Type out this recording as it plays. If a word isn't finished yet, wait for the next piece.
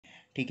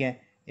ठीक है.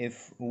 If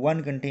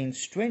 1 contains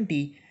 20,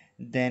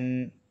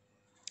 then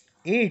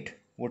 8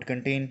 would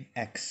contain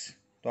x.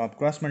 तो आप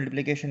क्रॉस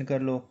मल्टीप्लिकेशन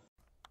कर लो.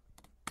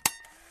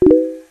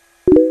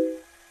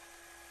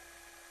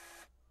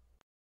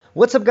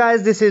 What's up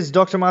guys, this is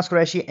Dr. Maaz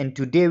Qureshi and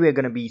today we are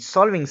going to be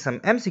solving some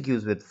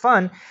MCQs with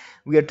fun.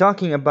 We are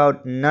talking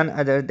about none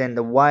other than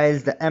the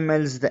whiles, the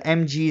mls, the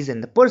mgs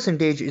and the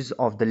percentages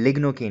of the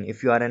lignocaine.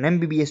 If you are an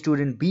MBBS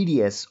student,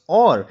 BDS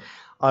or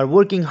are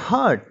working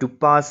hard to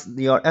pass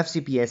your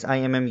FCPS,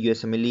 IMM,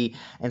 USMLE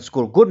and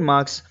score good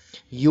marks,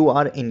 you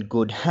are in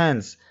good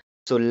hands.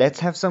 So let's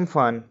have some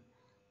fun.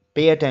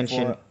 Pay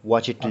attention,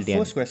 watch it till the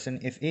end. First question,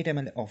 if 8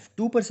 ml of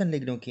 2%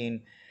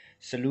 lignocaine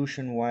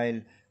solution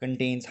while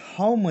contains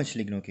how much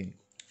lignocaine?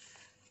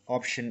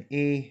 Option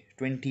A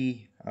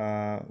 20,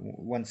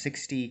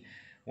 160,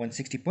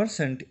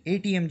 160%,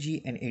 80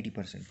 mg and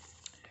 80%.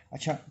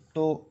 Acha,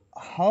 so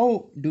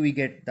how do we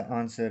get the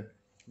answer?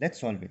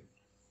 Let's solve it.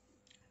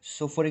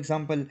 So for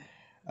example,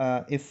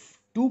 if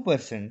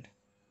 2%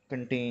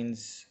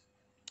 contains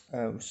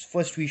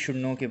first we should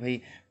know कि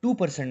भाई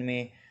 2%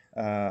 में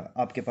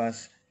आपके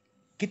पास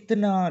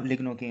कितना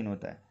lignocaine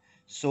होता है.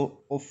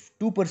 सो of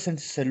 2%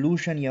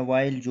 solution या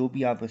while जो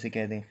भी आप उसे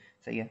कह दें,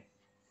 सही है.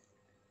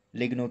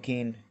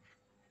 लिग्नोकेन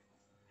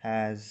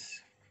हैज़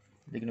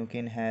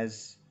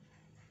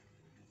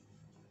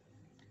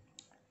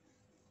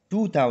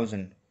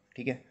 2000,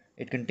 ठीक है.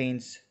 It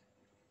contains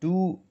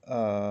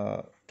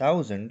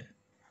 2000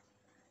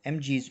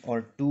 mgs or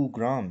 2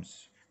 grams,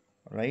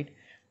 right?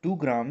 2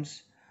 grams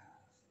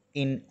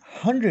in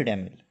 100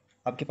 ml.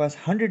 आपके पास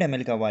 100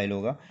 ml का वाइल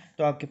होगा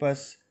तो आपके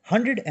पास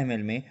 100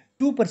 ml में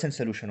 2%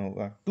 सोल्यूशन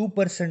होगा.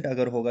 2%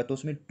 अगर होगा तो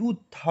उसमें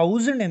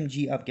 2000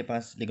 mg आपके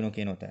पास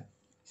लिग्नोकेन होता है,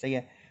 सही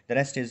है. The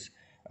rest is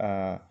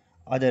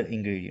other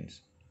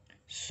ingredients.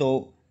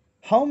 So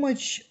how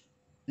much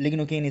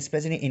lignocaine is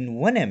present in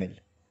 1 ml?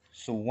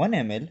 So 1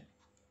 ml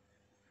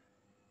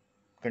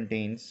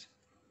contains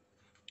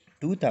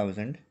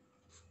 2000,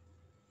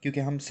 क्योंकि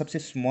हम सबसे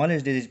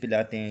स्मॉलेस्ट डिजिट पे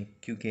लाते हैं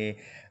क्योंकि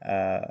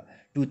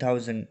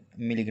 2000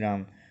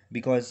 milligram,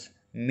 because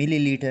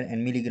millilitre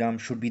and milligram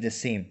should be the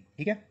same,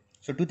 ठीक है.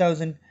 सो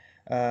 2000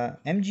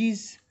 mgs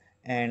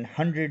एंड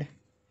 100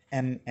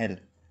 ml.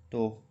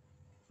 तो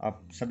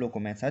आप सब लोग को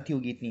मैथ्स आती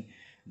होगी इतनी.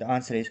 The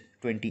answer is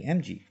 20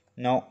 mg.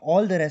 Now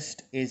all the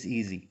rest is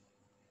easy.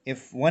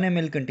 If 1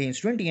 ml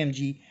contains 20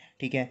 mg,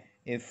 ठीक है.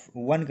 If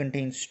 1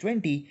 contains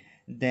 20,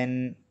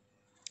 then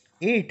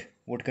 8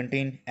 would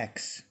contain x.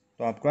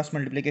 तो आप क्रॉस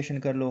मल्टीप्लिकेशन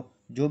कर लो,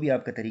 जो भी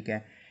आपका तरीका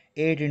है.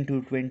 8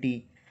 into 20,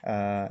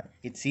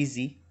 it's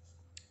easy.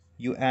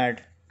 You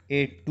add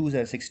 8 2s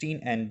are 16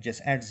 and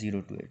just add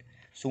 0 to it.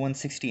 So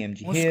 160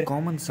 mg. Most Here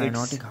common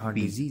cyanotic heart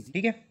B, disease.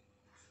 ठीक है.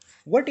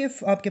 What if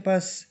आपके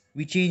पास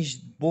we change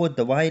both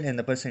the while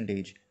and the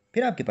percentage?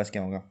 फिर आपके पास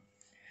क्या होगा?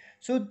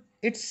 So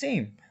it's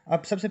same.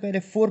 आप सबसे पहले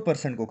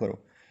 4% को करो.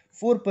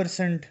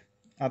 4%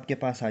 आपके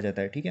पास आ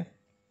जाता है, ठीक है.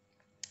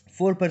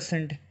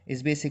 4% is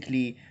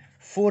basically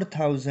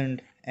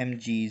 4000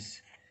 mgs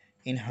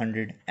in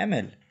 100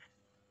 ml.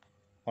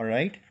 All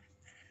right.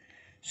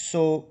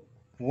 So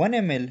 1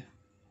 ml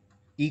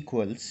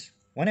equals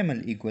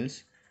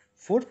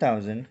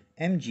 4000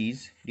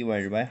 mgs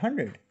divided by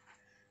 100.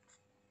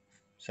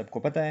 सबको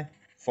पता है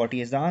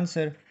 40 is the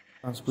answer.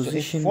 So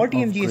if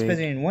 40 mg is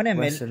present in 1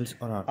 ml,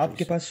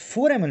 आपके पास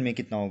 4 ml में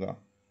कितना होगा?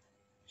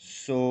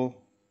 So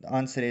the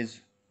answer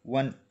is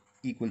 1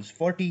 equals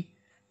 40.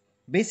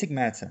 Basic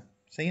maths है,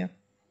 सही है.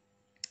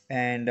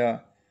 And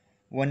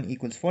 1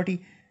 equals 40.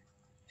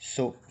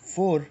 So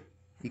 4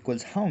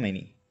 equals how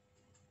many?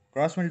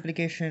 Cross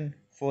multiplication,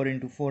 4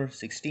 into 4,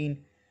 16.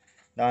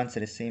 The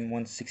answer is same,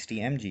 160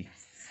 mg.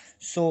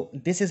 So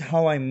this is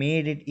how I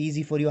made it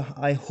easy for you.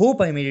 I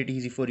hope I made it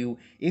easy for you.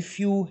 If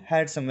you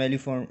had some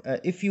value from,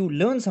 if you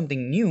learned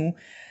something new,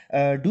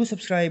 do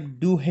subscribe,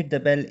 do hit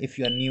the bell if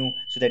you are new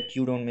so that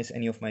you don't miss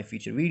any of my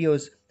future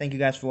videos. Thank you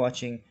guys for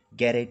watching.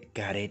 Get it,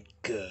 got it,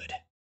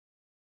 good.